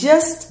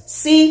 Just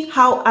see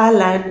how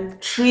Alan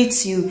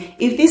treats you.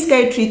 If this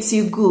guy treats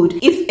you good,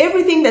 if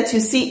everything that you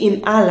see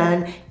in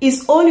Alan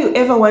is all you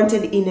ever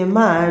wanted in a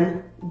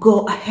man,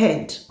 go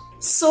ahead.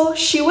 So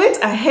she went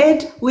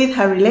ahead with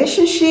her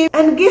relationship,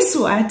 and guess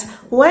what?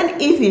 One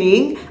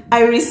evening,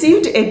 I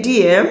received a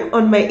DM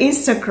on my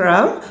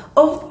Instagram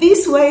of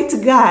this white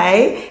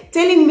guy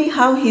telling me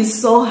how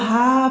he's so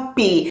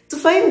happy to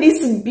find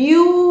this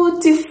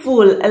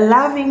beautiful,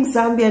 loving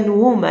Zambian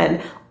woman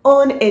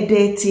on a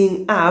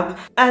dating app,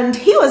 and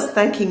he was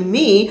thanking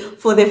me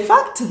for the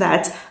fact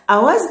that I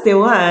was the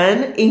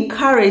one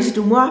encouraged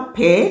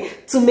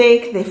Mwape to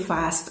make the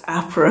first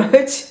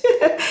approach.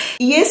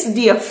 Yes,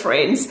 dear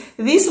friends,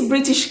 this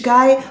British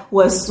guy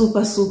was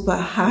super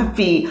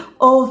happy,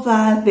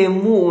 over the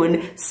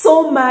moon,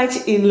 so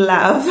much in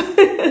love.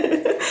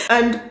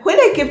 And when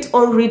I kept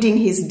on reading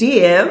his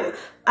DM,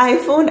 I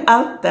found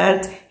out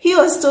that he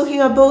was talking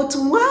about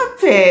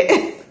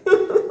Mwape.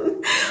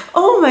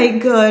 Oh my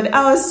God,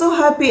 I was so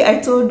happy. I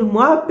told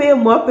Mwape.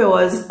 Mwape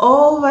was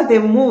over the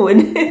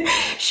moon.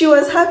 She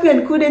was happy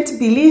and couldn't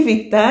believe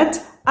it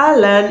that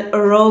Alan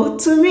wrote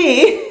to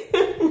me.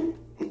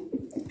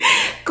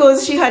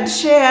 Because she had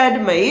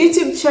shared my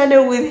YouTube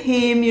channel with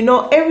him, you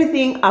know,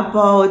 everything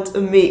about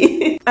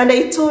me. And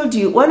I told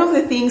you, one of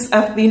the things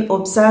I've been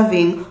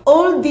observing,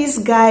 all these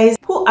guys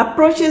who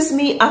approaches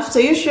me after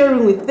you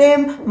sharing with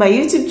them my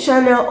YouTube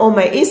channel or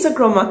my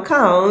Instagram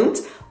account,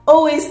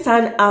 always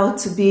turn out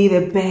to be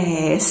the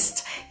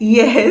best.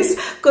 Yes,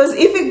 because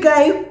if a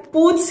guy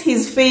puts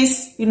his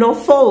face, you know,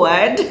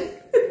 forward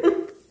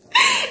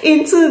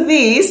into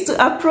this to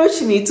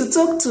approach me, to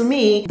talk to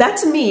me,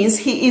 that means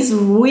he is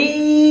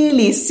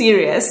really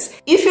serious.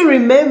 If you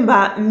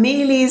remember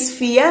Millie's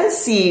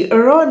fiancé,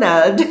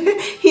 Ronald,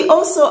 he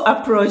also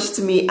approached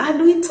me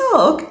and we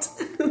talked.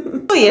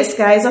 So yes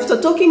guys,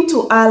 after talking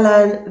to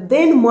Alan,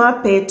 then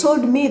Mwape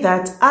told me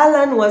that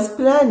Alan was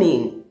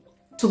planning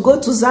to go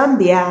to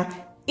Zambia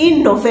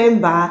in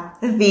November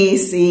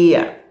this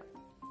year.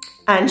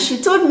 And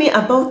she told me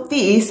about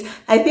this,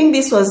 I think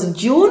this was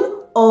June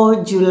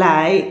or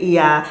July,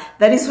 yeah,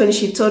 that is when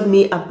she told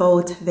me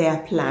about their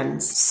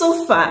plans.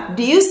 So far,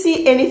 do you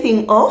see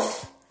anything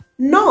off?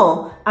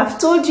 No, I've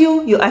told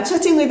you, you are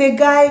chatting with a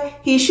guy,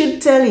 he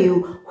should tell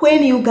you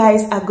when you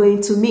guys are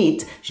going to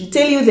meet. Should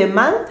tell you the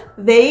month,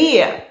 the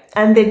year,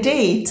 and the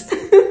date.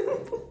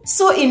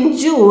 So in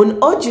June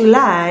or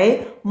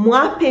July,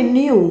 Mwape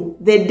knew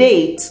the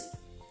date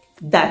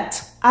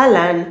that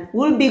Alan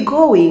will be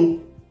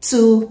going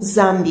to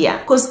Zambia,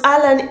 because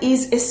Alan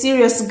is a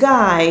serious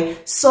guy.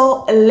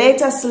 So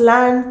let us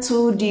learn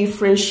to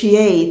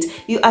differentiate.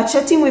 You are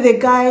chatting with a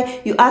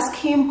guy, you ask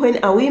him,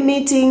 when are we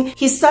meeting?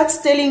 He starts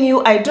telling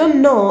you, I don't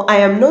know, I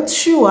am not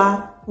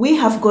sure. We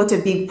have got a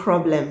big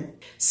problem.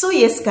 So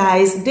yes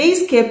guys,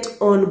 days kept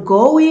on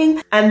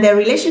going and the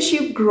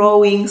relationship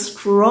growing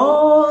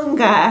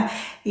stronger.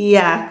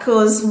 Yeah,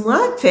 because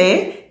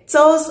Mwape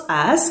tells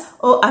us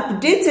or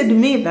updated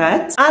me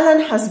that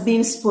Alan has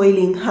been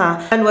spoiling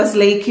her and was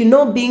like, you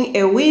know, being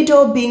a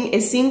widow, being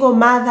a single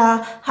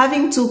mother,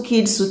 having 2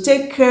 kids to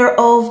take care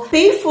of,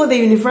 pay for the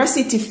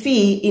university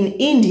fee in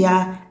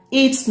India,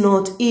 it's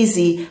not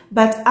easy.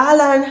 But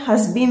Alan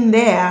has been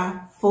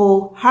there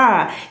for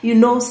her, you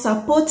know,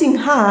 supporting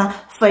her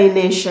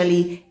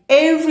financially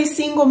every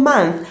single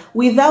month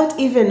without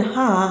even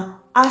her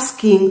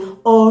asking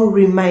or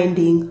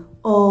reminding.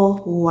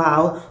 Oh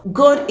wow,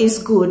 God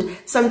is good.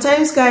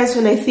 Sometimes guys,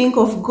 when I think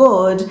of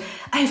God,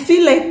 I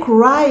feel like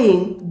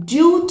crying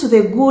due to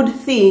the good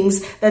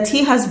things that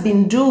he has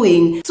been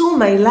doing to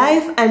my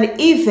life and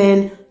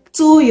even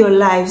to your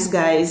lives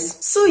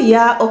guys. So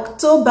yeah,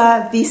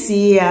 October this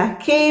year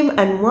came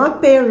and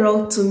Mwape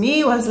wrote to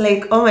me, was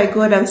like, oh my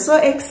God, I'm so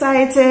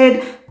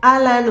excited,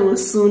 Alan will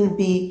soon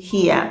be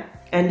here.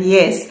 And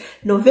yes,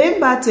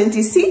 November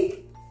 26th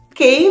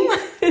came.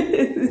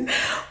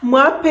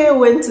 Mwape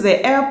went to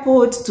the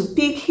airport to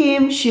pick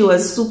him. She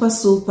was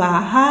super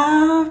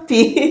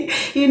happy,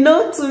 you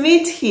know, to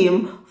meet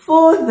him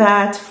for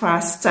that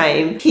first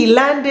time. He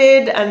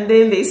landed and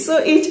then they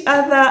saw each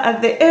other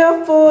at the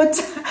airport,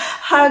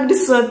 hugged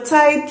so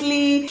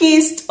tightly,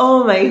 kissed.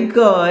 Oh my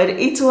God,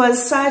 it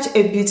was such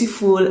a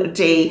beautiful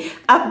day.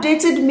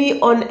 Updated me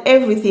on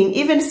everything,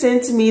 even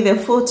sent me the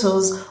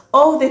photos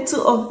of the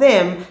 2 of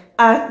them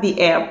at the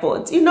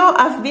airport. You know,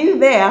 I've been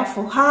there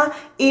for her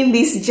in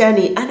this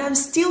journey and I'm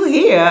still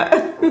here.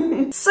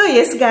 So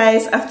yes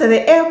guys, after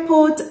the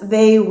airport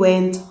they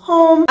went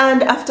home,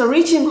 and after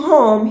reaching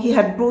home he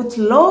had brought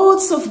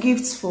lots of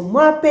gifts for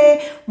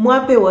Mwape.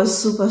 Mwape was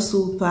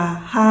super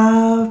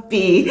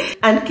happy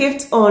and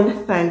kept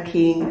on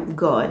thanking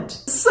God.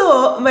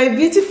 So my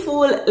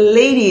beautiful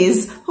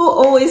ladies who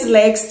always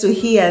likes to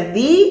hear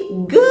the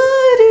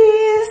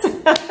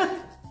goodies,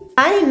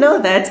 I know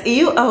that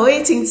you are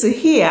waiting to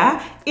hear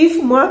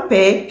if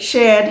Mwape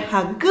shared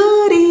her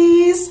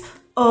goodies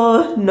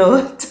or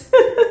not.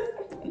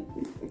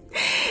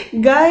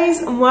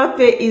 Guys,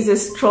 Mwape is a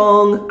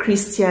strong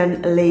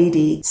Christian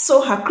lady.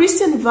 So her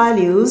Christian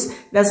values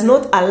does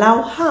not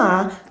allow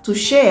her to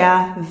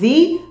share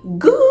the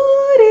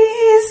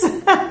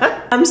goodies.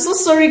 I'm so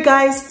sorry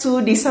guys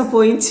to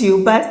disappoint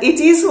you, but it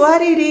is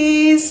what it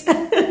is.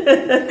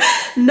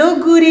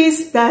 No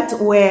goodies that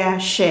were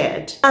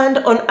shared. And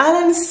on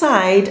Alan's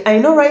side, I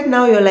know right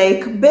now you're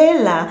like,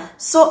 Bella,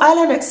 so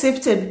Alan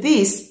accepted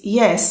this.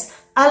 Yes,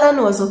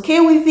 Alan was okay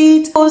with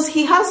it because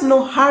he has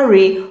no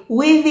hurry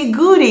with the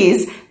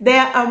goodies.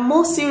 There are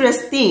more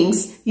serious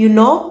things, you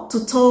know,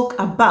 to talk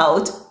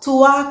about, to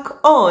work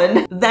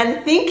on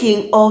than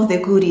thinking of the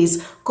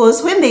goodies.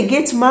 Because when they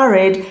get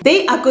married,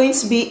 they are going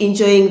to be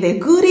enjoying the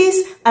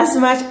goodies as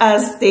much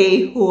as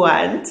they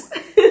want.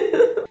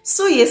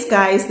 So yes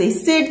guys, they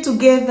stayed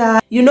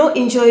together, you know,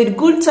 enjoyed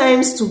good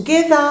times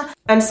together.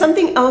 And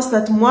something else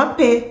that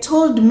Mwape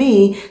told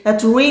me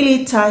that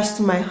really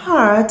touched my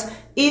heart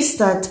is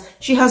that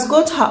she has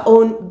got her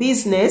own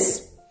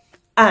business.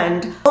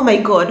 And oh my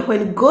God,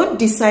 when God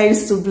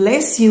decides to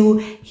bless you,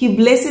 he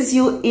blesses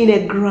you in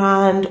a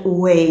grand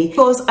way.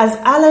 Because as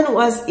Alan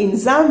was in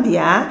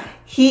Zambia,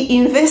 he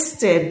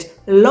invested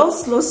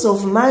lots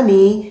of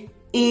money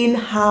in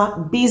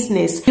her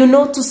business, you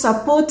know, to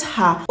support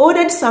her.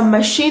 Ordered some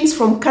machines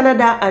from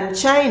Canada and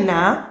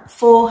China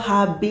for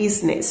her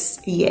business.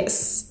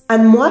 Yes.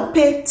 And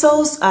Mwape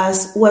tells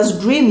us was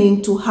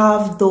dreaming to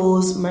have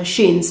those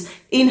machines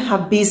in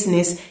her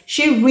business.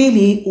 She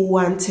really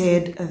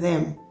wanted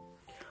them.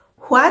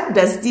 What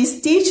does this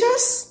teach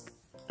us?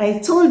 I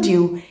told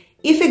you,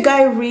 if a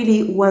guy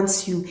really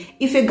wants you,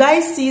 if a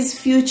guy sees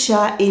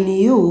future in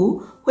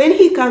you, when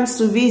he comes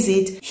to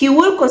visit, he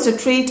will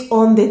concentrate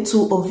on the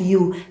two of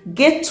you.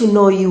 Get to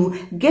know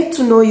you, get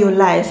to know your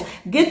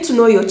life, get to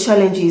know your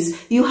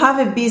challenges. You have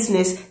a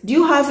business. Do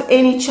you have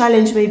any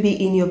challenge maybe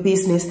in your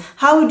business?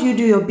 How do you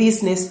do your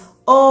business?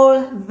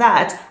 All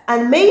that.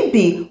 And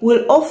maybe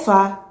will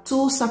offer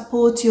to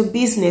support your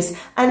business,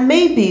 and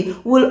maybe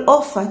will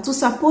offer to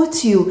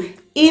support you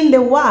in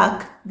the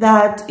work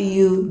that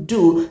you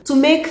do, to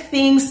make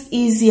things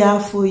easier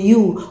for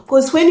you.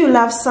 Because when you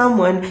love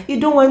someone, you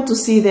don't want to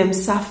see them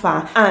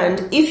suffer.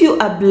 And if you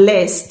are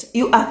blessed,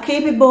 you are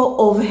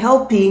capable of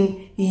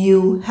helping,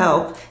 you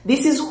help.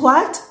 This is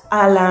what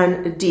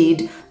Alan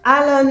did.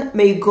 Alan,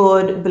 may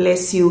God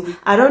bless you.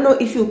 I don't know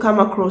if you come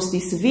across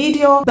this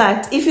video,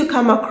 but if you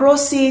come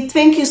across it,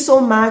 thank you so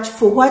much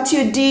for what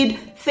you did.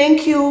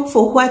 Thank you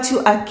for what you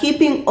are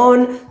keeping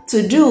on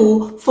to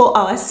do for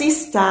our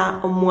sister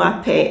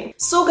Mwape.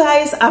 So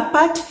guys,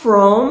 apart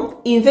from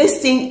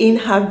investing in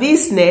her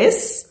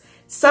business,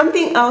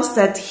 something else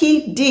that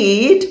he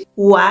did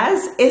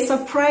was a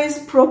surprise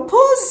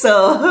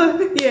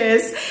proposal.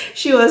 Yes,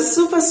 she was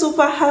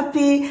super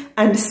happy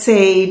and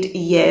said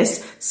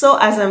yes. So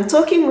as I'm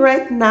talking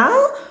right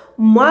now,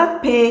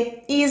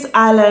 Mwape is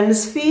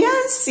Alan's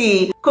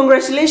fiancé.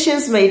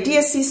 Congratulations, my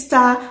dear sister.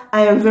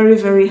 I am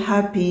very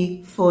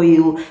happy for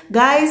you.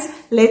 Guys,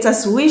 let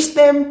us wish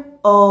them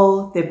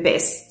all the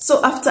best.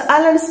 So after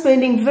Alan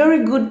spending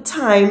very good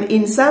time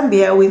in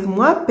Zambia with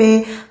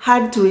Mwape,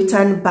 had to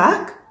return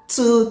back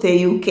to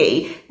the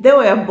UK. They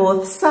were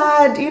both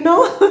sad, you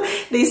know.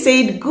 They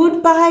said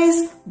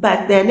goodbyes,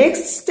 but their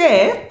next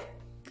step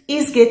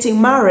is getting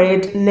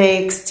married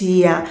next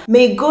year.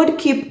 May God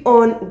keep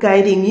on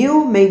guiding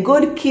you. May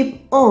God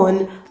keep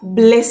on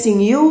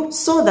blessing you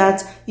so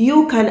that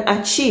you can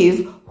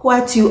achieve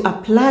what you are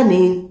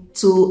planning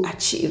to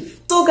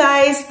achieve. So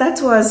guys,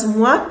 that was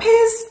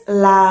Mwape's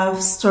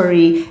love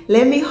story.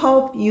 Let me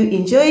hope you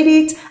enjoyed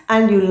it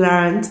and you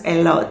learned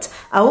a lot.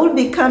 I will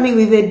be coming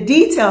with a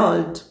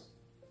detailed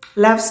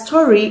love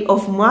story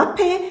of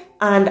Mwape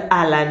and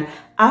Alan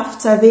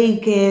after they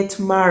get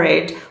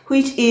married,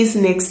 which is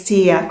next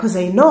year, because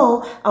I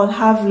know I'll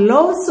have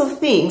lots of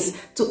things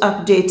to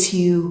update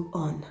you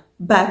on.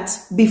 But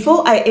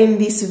before I end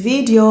this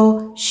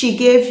video, she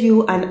gave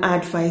you an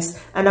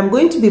advice, and I'm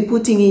going to be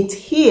putting it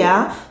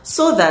here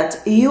so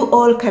that you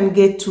all can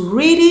get to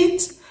read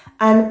it.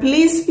 And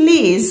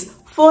please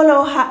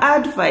follow her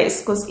advice,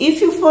 because if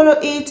you follow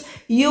it,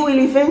 you will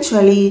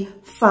eventually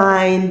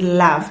find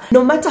love,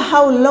 no matter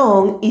how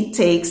long it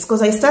takes.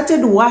 Because I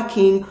started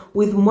working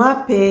with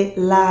Mwape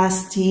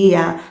last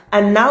year,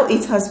 and now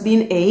it has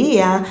been a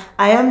year.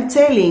 I am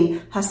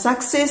telling her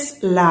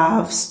success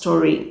love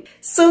story.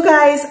 So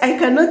guys, I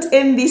cannot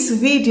end this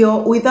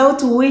video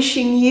without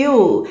wishing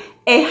you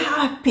a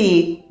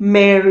happy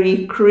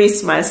Merry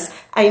Christmas.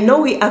 I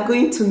know we are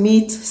going to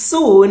meet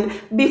soon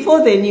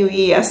before the new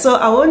year, so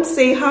I won't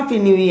say Happy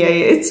New Year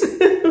yet.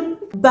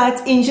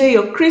 But enjoy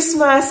your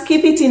Christmas.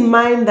 Keep it in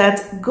mind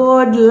that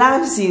God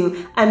loves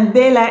you and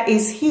Bella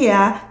is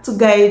here to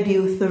guide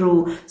you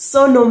through.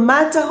 So no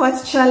matter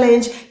what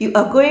challenge you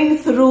are going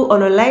through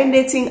on online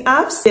dating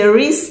apps, there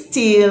is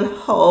still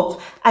hope.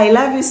 I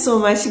love you so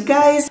much,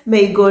 guys.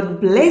 May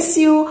God bless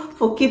you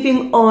for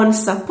keeping on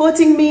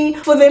supporting me,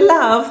 for the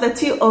love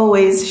that you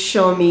always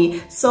show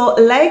me. So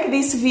like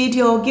this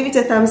video, give it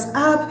a thumbs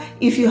up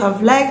if you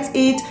have liked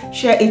it,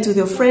 share it with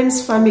your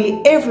friends, family,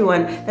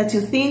 everyone that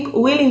you think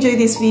will enjoy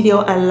this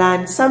video and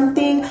learn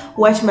something.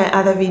 Watch my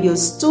other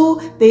videos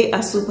too, they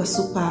are super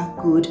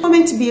good.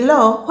 Comment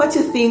below what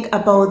you think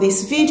about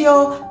this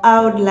video.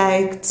 I would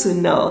like to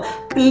know.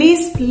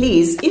 Please,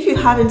 if you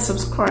haven't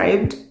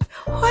subscribed,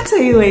 what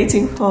are you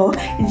waiting for?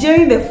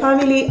 Join the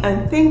family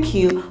and thank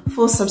you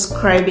for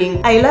subscribing.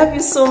 I love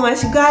you so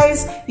much,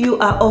 guys. You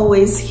are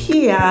always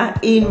here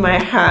in my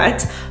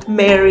heart.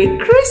 Merry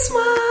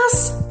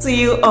Christmas to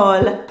you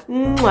all.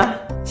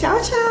 Mwah.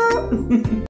 Ciao, ciao.